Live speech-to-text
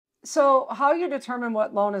So how you determine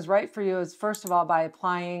what loan is right for you is, first of all, by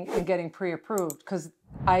applying and getting pre-approved, because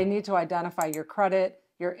I need to identify your credit,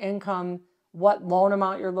 your income, what loan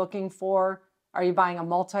amount you're looking for. Are you buying a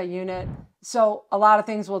multi-unit? So a lot of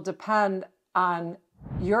things will depend on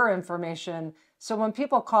your information. So when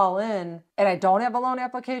people call in and I don't have a loan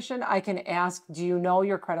application, I can ask, do you know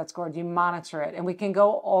your credit score? Do you monitor it? And we can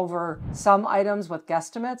go over some items with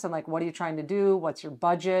guesstimates and like, what are you trying to do? What's your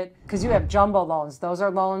budget? Because you have jumbo loans. Those are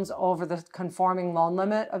loans over the conforming loan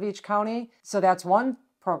limit of each county. So that's one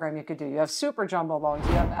program you could do. You have super jumbo loans,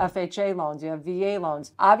 you have FHA loans, you have VA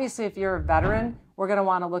loans. Obviously, if you're a veteran, we're going to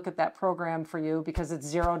want to look at that program for you because it's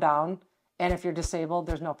zero down. And if you're disabled,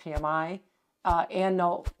 there's no PMI and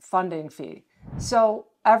no funding fee. So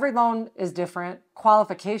every loan is different.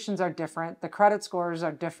 Qualifications are different. The credit scores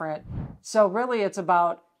are different. So really it's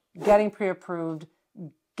about getting pre-approved,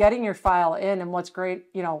 getting your file in. And what's great,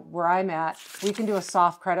 where I'm at, we can do a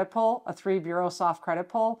soft credit pull, a 3-bureau soft credit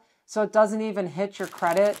pull. So it doesn't even hit your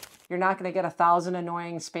credit. You're not going to get 1,000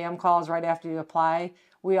 annoying spam calls right after you apply.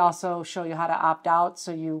 We also show you how to opt out.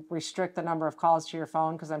 So you restrict the number of calls to your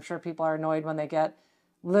phone, because I'm sure people are annoyed when they get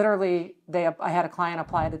literally, I had a client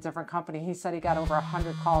apply at a different company. He said he got over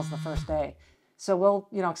 100 calls the first day. So we'll,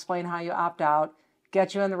 explain how you opt out,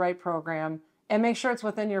 get you in the right program, and make sure it's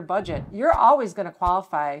within your budget. You're always going to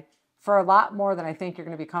qualify for a lot more than I think you're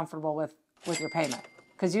going to be comfortable with your payment,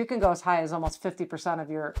 because you can go as high as almost 50%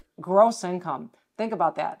 of your gross income. Think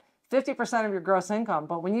about that. 50% of your gross income.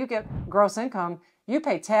 But when you get gross income, you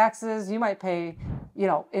pay taxes, you might pay,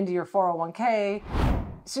 into your 401k.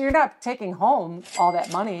 So you're not taking home all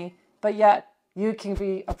that money, but yet you can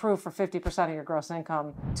be approved for 50% of your gross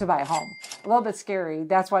income to buy a home. A little bit scary.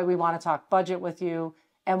 That's why we want to talk budget with you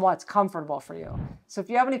and what's comfortable for you. So if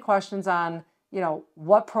you have any questions on,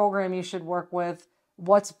 what program you should work with,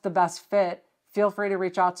 what's the best fit, feel free to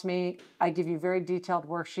reach out to me. I give you a very detailed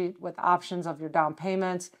worksheet with options of your down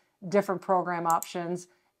payments, different program options,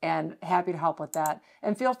 and happy to help with that.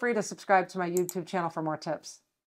 And feel free to subscribe to my YouTube channel for more tips.